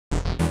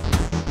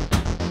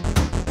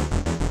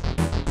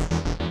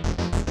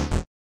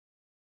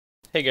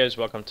Hey guys,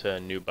 welcome to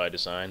New by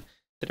Design.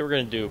 Today we're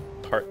going to do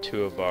part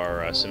 2 of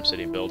our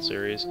SimCity build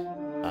series.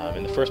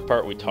 In the first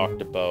part we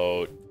talked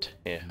about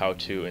how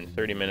to, in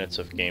 30 minutes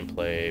of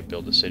gameplay,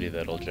 build a city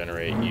that'll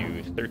generate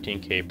you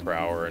 13k per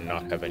hour and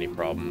not have any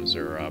problems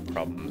or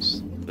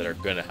problems that are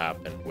going to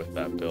happen with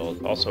that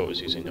build. Also, it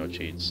was using no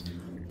cheats.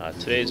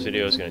 Today's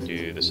video is going to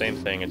do the same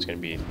thing. It's going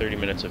to be 30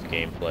 minutes of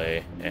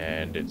gameplay,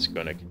 and it's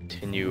going to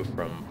continue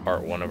from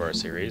part 1 of our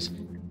series.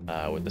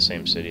 With the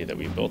same city that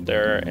we built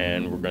there,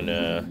 and we're going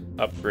to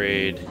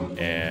upgrade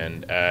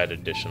and add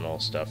additional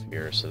stuff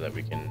here so that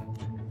we can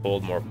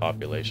hold more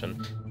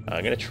population.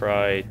 I'm going to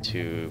try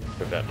to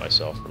prevent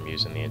myself from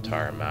using the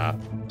entire map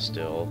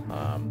still,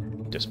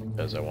 just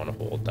because I want to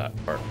hold that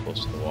part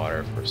close to the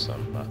water for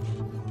some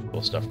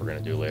cool stuff we're going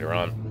to do later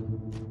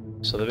on.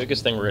 So the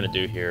biggest thing we're going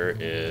to do here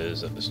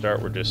is, at the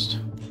start, we're just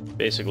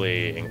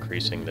basically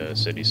increasing the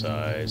city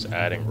size,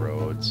 adding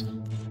roads.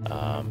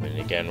 And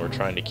again, we're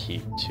trying to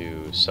keep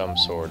to some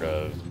sort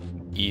of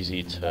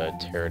easy to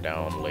tear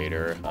down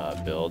later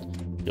build.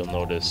 You'll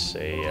notice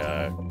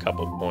a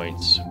couple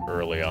points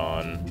early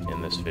on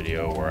in this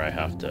video where I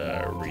have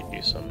to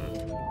redo some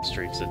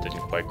streets that didn't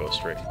quite go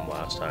straight from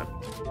last time.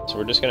 So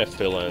we're just going to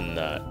fill in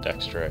that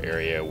extra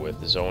area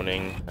with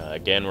zoning.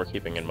 Again, we're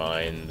keeping in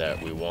mind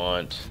that we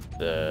want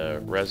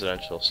the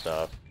residential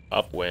stuff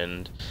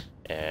upwind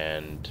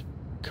and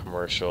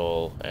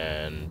commercial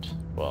and,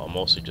 well,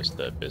 mostly just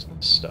the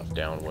business stuff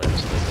downwind, so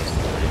that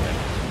doesn't do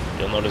anything.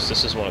 You'll notice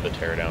this is one of the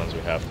teardowns we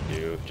have to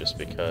do, just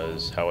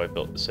because how I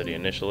built the city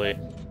initially.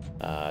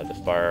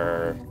 The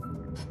fire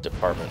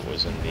department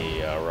was in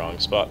the wrong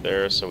spot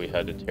there, so we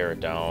had to tear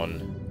it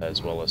down,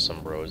 as well as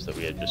some roads that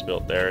we had just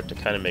built there to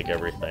kind of make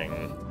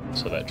everything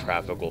so that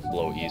traffic will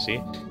flow easy.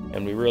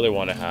 And we really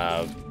want to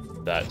have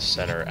that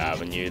center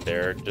avenue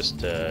there just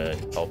to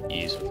help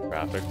ease with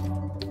traffic.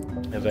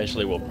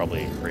 Eventually we'll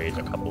probably create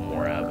a couple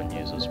more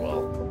avenues as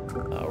well.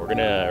 We're going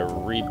to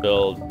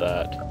rebuild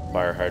that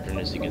fire hydrant.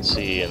 As you can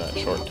see, in that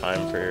short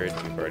time period,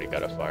 we've already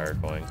got a fire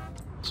going.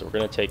 So we're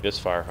going to take this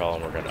fire hall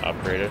and we're going to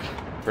upgrade it.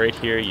 Right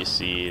here you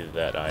see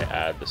that I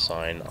add the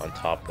sign on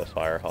top of the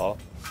fire hall.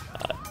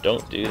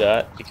 Don't do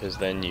that, because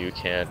then you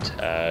can't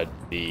add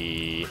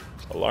the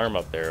alarm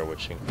up there,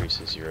 which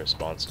increases your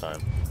response time.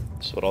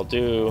 So what I'll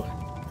do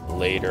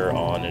later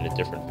on in a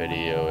different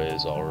video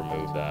is I'll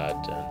remove that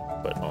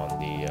and put on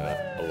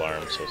the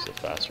alarm so it's a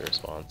faster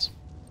response.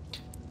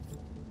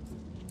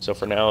 So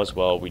for now as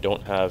well, we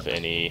don't have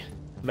any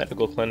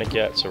medical clinic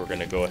yet, so we're going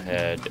to go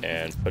ahead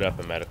and put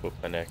up a medical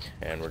clinic,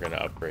 and we're going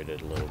to upgrade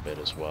it a little bit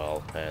as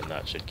well, and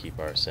that should keep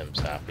our Sims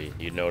happy.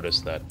 You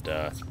notice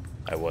that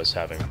I was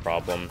having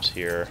problems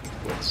here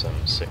with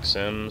some sick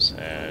Sims,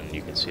 and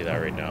you can see that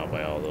right now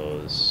by all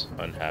those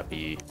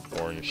unhappy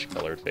orange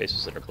colored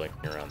faces that are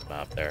blinking around the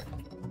map there.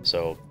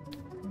 So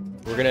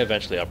we're going to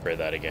eventually upgrade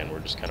that again.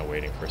 We're just kind of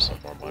waiting for some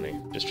more money.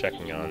 Just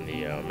checking on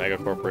the Mega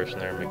Corporation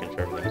there, making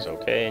sure everything's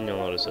okay, and you'll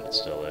notice that it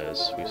still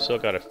is. We've still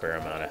got a fair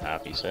amount of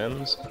happy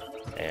Sims,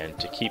 and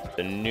to keep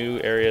the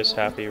new areas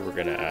happy, we're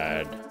going to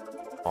add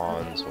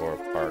ponds or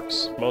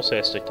parks. Mostly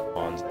I stick to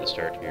ponds at the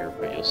start here,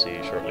 but you'll see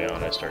shortly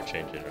on I start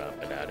changing it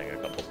up and adding a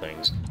couple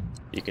things.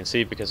 You can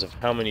see, because of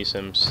how many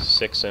Sims,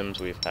 6 Sims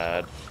we've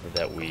had,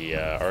 that we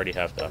already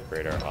have to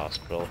upgrade our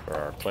hospital or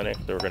our clinic,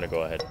 so we're going to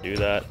go ahead and do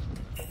that.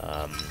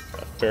 A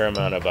fair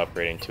amount of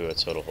upgrading to it,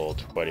 so it'll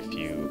hold quite a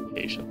few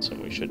patients,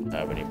 and we shouldn't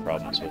have any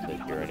problems with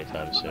it here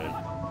anytime soon.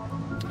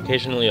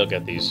 Occasionally you'll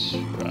get these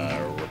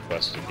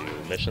requests to do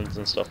missions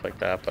and stuff like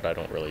that, but I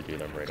don't really do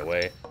them right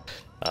away.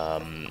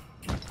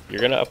 You're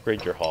going to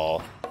upgrade your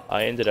hall.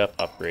 I ended up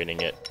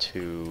upgrading it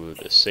to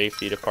the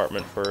safety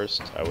department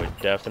first. I would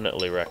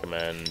definitely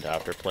recommend,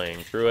 after playing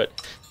through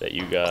it, that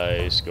you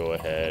guys go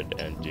ahead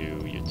and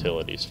do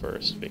utilities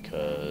first,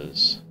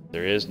 because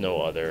there is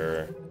no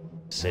other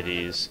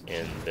cities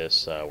in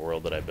this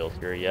world that I built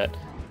here yet,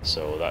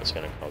 so that's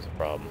going to cause a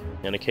problem.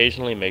 And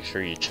occasionally make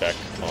sure you check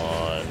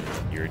on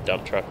your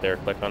dump truck there,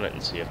 click on it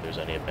and see if there's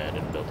any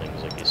abandoned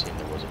buildings. Like you seen,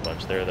 there was a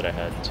bunch there that I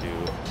had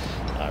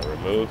to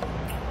remove.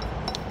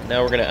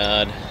 Now we're going to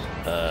add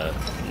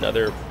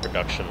another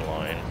production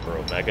line for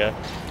Omega,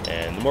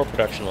 and the more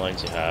production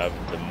lines you have,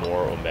 the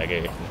more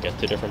Omega it can get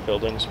to different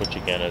buildings, which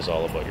again is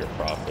all about your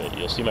profit.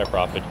 You'll see my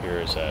profit here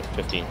is at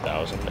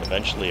 15,000.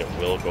 Eventually it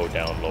will go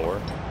down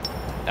lower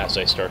as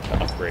I start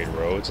to upgrade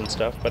roads and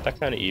stuff, but that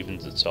kind of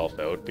evens itself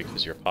out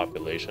because your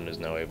population is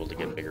now able to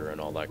get bigger and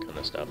all that kind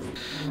of stuff.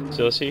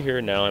 So you'll see here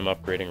now I'm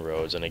upgrading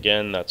roads, and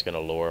again that's going to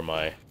lower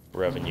my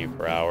revenue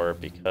per hour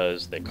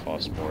because they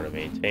cost more to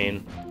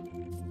maintain.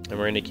 And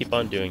we're going to keep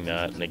on doing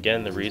that. And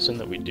again, the reason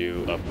that we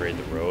do upgrade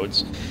the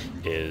roads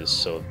is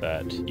so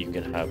that you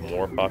can have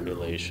more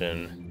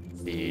population.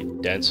 The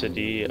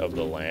density of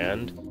the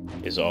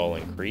land is all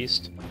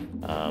increased,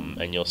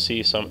 and you'll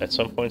see at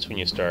some points when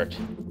you start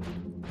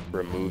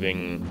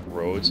removing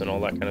roads and all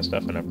that kind of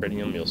stuff and upgrading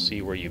them, you'll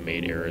see where you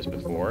made errors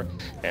before,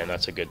 and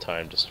that's a good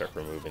time to start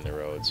removing the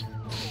roads.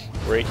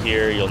 Right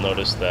here, you'll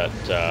notice that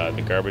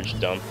the garbage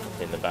dump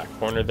in the back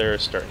corner there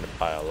is starting to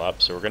pile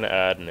up, so we're going to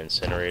add an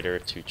incinerator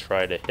to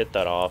try to hit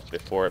that off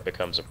before it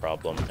becomes a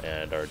problem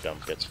and our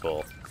dump gets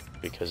full.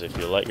 Because if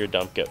you let your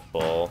dump get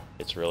full,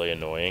 it's really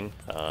annoying,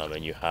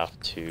 and you have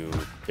to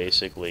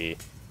basically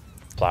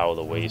plow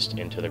the waste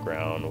into the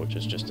ground, which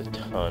is just a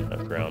ton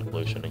of ground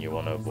pollution, and you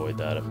want to avoid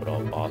that if at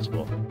all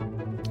possible.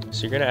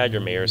 So you're going to add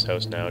your mayor's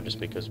house now, just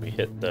because we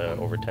hit the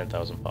over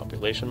 10,000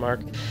 population mark,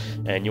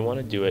 and you want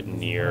to do it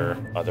near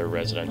other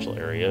residential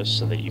areas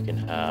so that you can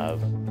have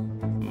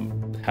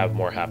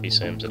more happy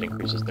Sims. It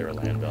increases their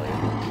land value.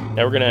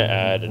 Now we're going to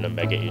add an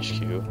Omega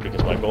HQ,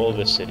 because my goal of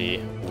this city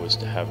was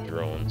to have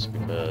drones,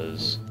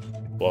 because,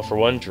 well, for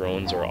one,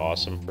 drones are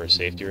awesome for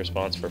safety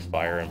response for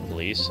fire and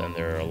police, and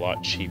they're a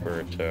lot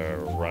cheaper to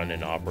run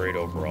and operate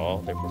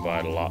overall. They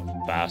provide a lot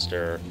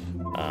faster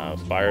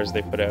fires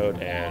they put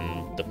out,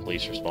 and the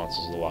police response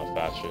is a lot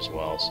faster as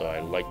well. So I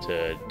like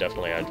to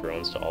definitely add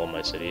drones to all of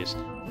my cities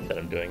that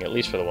I'm doing, at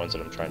least for the ones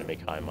that I'm trying to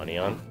make high money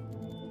on.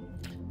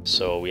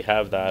 So we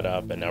have that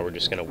up, and now we're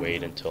just going to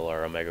wait until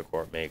our Omega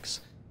Corp makes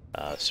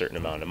a certain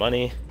amount of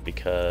money,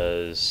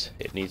 because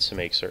it needs to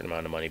make a certain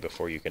amount of money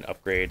before you can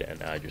upgrade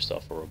and add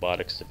yourself a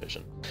robotics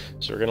division.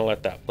 So we're going to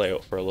let that play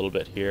out for a little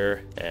bit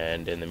here,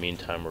 and in the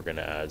meantime we're going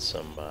to add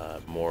some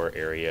more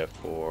area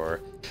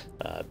for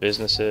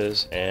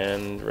businesses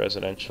and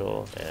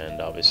residential,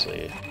 and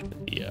obviously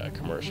the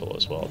commercial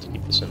as well, to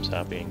keep the Sims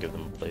happy and give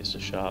them a place to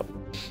shop.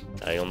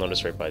 You'll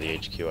notice right by the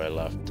HQ I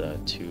left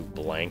 2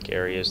 blank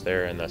areas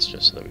there, and that's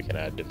just so that we can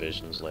add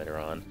divisions later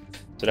on.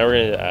 So now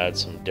we're going to add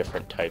some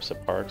different types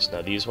of parks.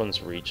 Now these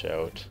ones reach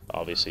out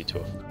obviously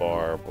to a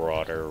far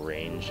broader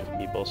range of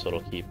people, so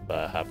it'll keep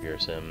happier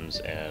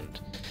Sims and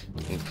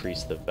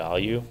increase the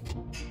value.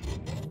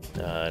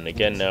 And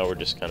again, now we're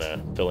just kind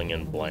of filling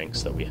in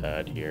blanks that we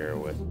had here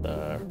with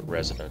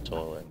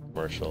residential and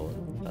commercial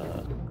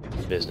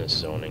and business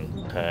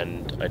zoning.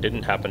 And I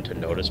didn't happen to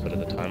notice, but at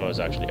the time I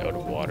was actually out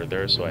of water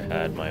there, so I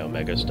had my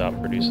Omega stop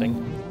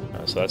producing.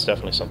 So that's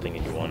definitely something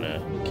that you want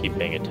to keep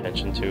paying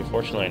attention to.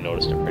 Fortunately, I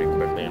noticed it pretty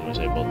quickly and was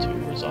able to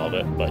resolve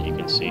it, but you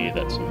can see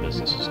that some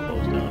businesses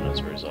closed down as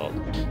a result.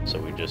 So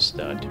we just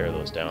tear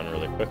those down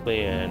really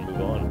quickly and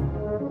move on.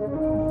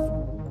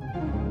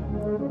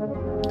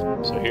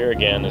 So here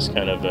again is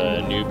kind of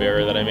a new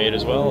barrier that I made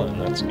as well,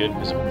 and that's good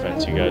because it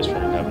prevents you guys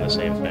from having the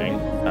same thing.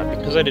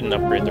 Because I didn't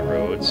upgrade the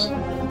roads,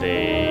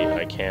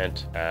 I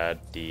can't add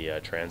the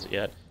transit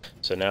yet.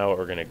 So now what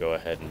we're going to go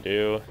ahead and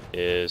do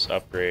is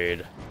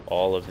upgrade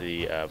all of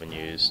the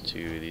avenues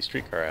to the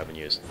streetcar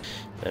avenues.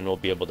 Then we'll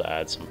be able to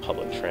add some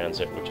public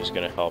transit, which is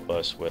going to help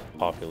us with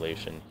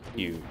population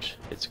huge.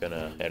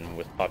 And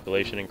with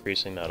population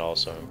increasing, that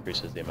also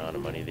increases the amount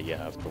of money that you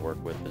have to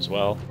work with as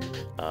well.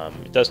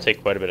 It does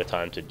take quite a bit of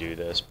time to do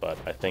this, but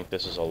I think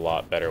this is a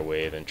lot better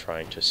way than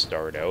trying to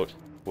start out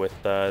with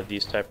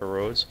these type of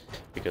roads,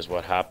 because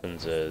what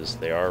happens is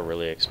they are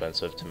really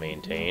expensive to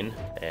maintain,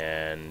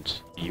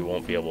 and you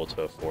won't be able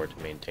to afford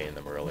to maintain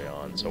them early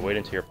on. So wait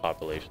until your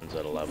population's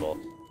at a level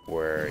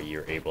where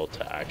you're able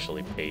to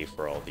actually pay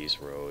for all these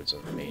roads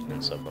and the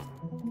maintenance of them.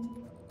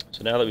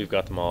 So now that we've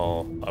got them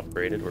all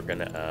upgraded, we're going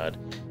to add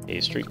a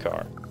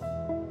streetcar.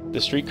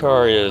 The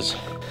streetcar is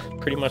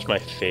pretty much my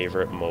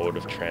favorite mode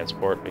of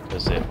transport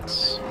because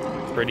it's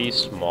pretty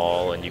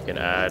small, and you can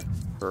add,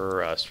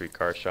 per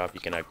streetcar shop, you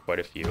can add quite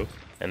a few,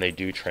 and they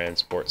do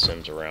transport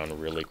Sims around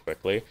really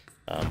quickly.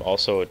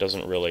 Also, you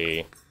don't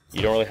really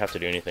have to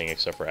do anything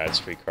except for add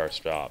streetcar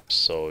stops,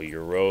 so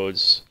your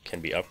roads can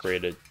be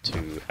upgraded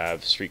to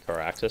have streetcar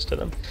access to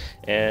them,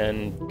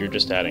 and you're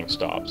just adding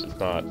stops.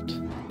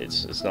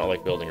 It's not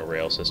like building a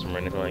rail system or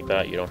anything like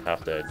that. You don't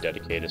have to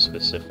dedicate a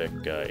specific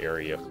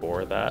area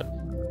for that,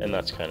 and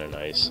that's kind of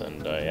nice.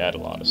 And I add a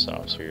lot of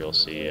stops here. You'll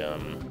see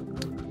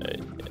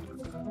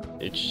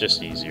it's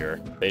just easier.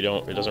 It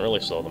doesn't really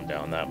slow them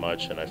down that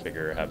much, and I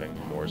figure having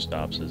more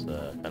stops is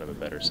kind of a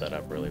better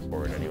setup really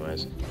for it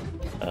anyways.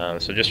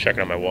 So just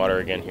checking on my water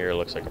again here.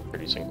 Looks like I'm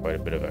producing quite a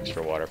bit of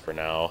extra water for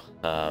now.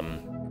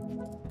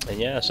 And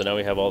yeah, so now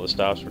we have all the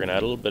stops. We're going to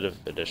add a little bit of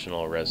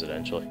additional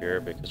residential here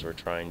because we're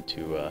trying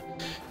to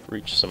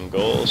reach some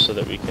goals so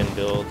that we can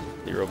build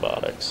the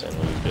robotics, and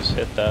we've just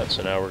hit that.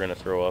 So now we're going to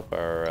throw up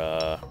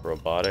our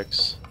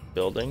robotics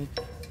building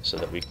so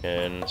that we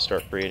can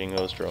start creating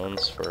those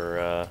drones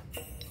for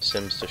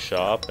Sims to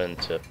shop and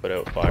to put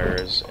out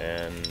fires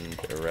and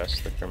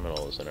arrest the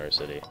criminals in our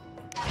city.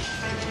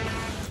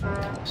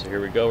 So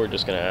here we go, we're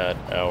just going to add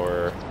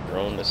our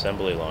drone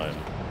assembly line.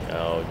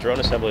 Now, drone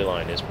assembly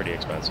line is pretty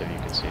expensive. You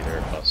can see there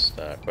it costs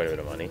quite a bit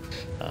of money.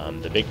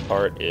 The big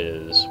part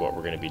is what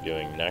we're going to be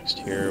doing next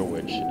here,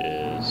 which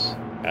is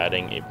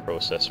adding a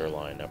processor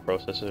line. Now,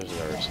 processors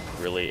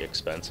are really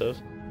expensive,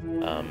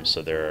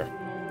 so they're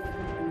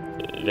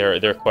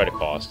quite a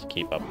cost to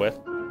keep up with.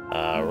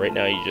 Right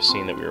now you just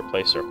seen that we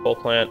replaced our coal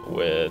plant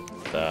with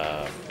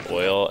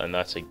oil, and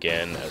that's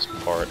again as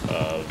part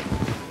of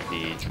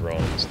the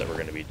drones that we're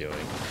going to be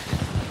doing.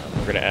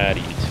 We're going to add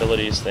a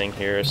utilities thing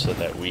here so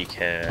that we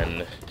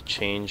can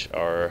change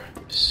our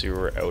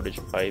sewer outage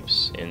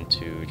pipes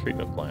into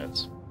treatment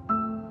plants.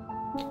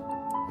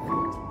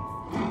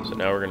 So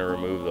now we're going to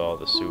remove all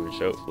the sewage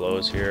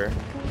outflows here.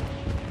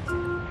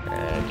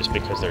 And just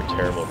because they're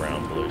terrible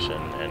ground pollution,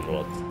 and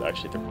well,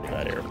 actually they're pretty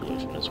bad air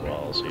pollution as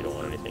well, so you don't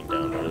want anything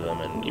downwind of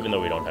them. And even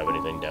though we don't have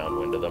anything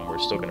downwind of them, we're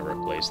still going to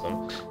replace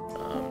them,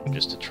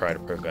 just to try to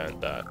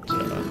prevent that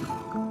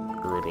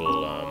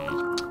brutal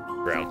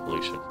ground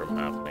pollution from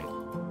happening.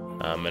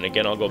 And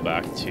again, I'll go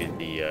back to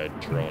the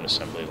drone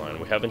assembly line.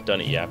 We haven't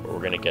done it yet, but we're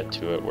going to get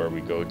to it where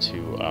we go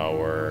to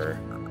our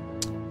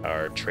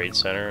trade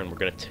center, and we're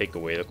going to take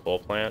away the coal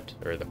plant,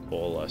 or the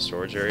coal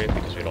storage area,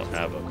 because we don't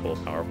have a coal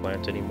power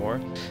plant anymore.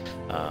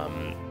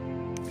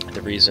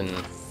 The reason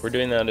we're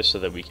doing that is so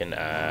that we can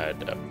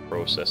add a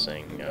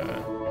processing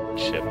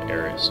chip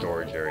area,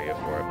 storage area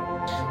for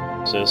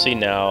it. So you'll see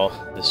now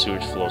the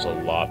sewage flows a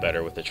lot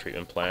better with the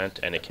treatment plant,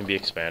 and it can be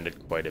expanded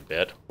quite a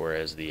bit,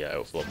 whereas the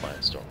outflow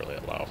plants don't really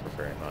allow for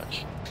very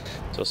much.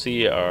 So you'll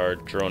see our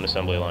drone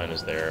assembly line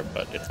is there,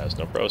 but it has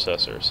no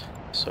processors.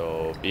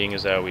 So being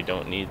as that we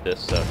don't need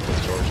this storage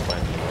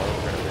plant anymore,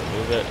 we're going to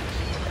remove it,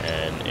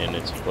 and in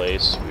its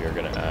place we are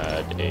going to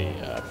add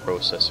a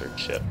processor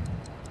chip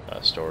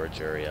storage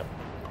area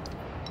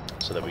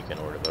so that we can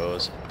order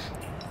those.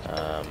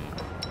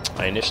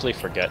 I initially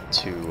forget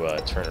to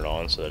turn it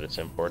on so that it's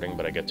importing,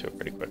 but I get to it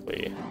pretty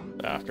quickly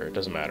after. It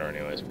doesn't matter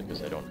anyways,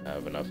 because I don't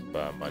have enough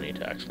money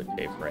to actually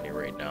pay for any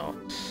right now.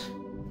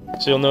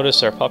 So you'll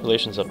notice our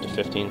population's up to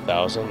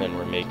 15,000, and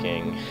we're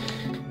making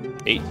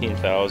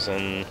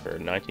 18,000 or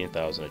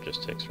 19,000 it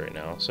just ticks right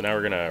now. So now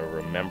we're gonna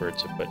remember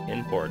to put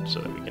import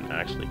so that we can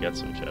actually get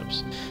some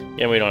chips.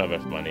 Yeah, we don't have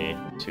enough money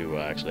to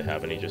actually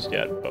have any just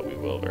yet, but we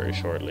will very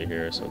shortly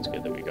here, so it's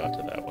good that we got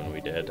to that when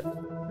we did.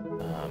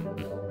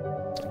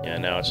 Yeah,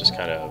 now it's just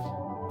kind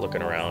of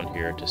looking around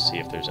here to see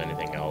if there's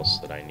anything else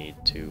that I need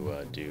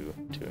to do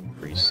to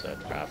increase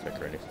traffic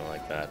or anything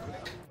like that.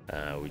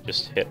 We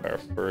just hit our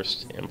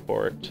first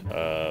import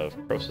of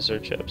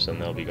processor chips, and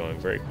they'll be going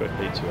very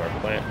quickly to our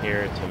plant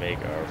here to make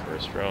our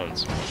first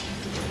drones.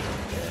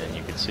 And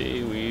you can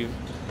see we've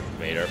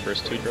made our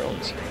first 2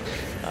 drones.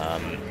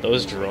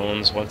 Those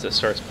drones, once it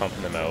starts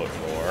pumping them out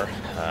more,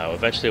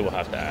 eventually we'll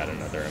have to add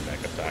another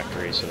Omega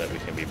factory so that we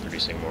can be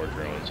producing more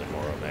drones and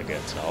more Omega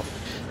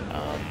itself.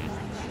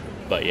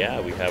 But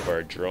yeah, we have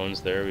our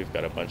drones there. We've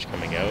got a bunch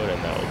coming out,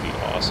 and that will be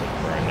awesome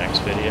for our next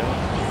video.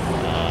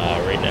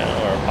 Right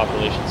now, our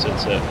population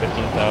sits at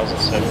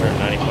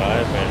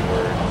 15,795, and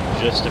we're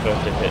just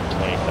about to hit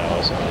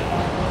 20,000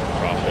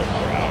 profit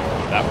per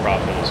hour. That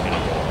profit is going to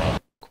go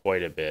up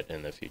quite a bit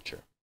in the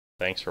future.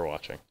 Thanks for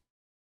watching.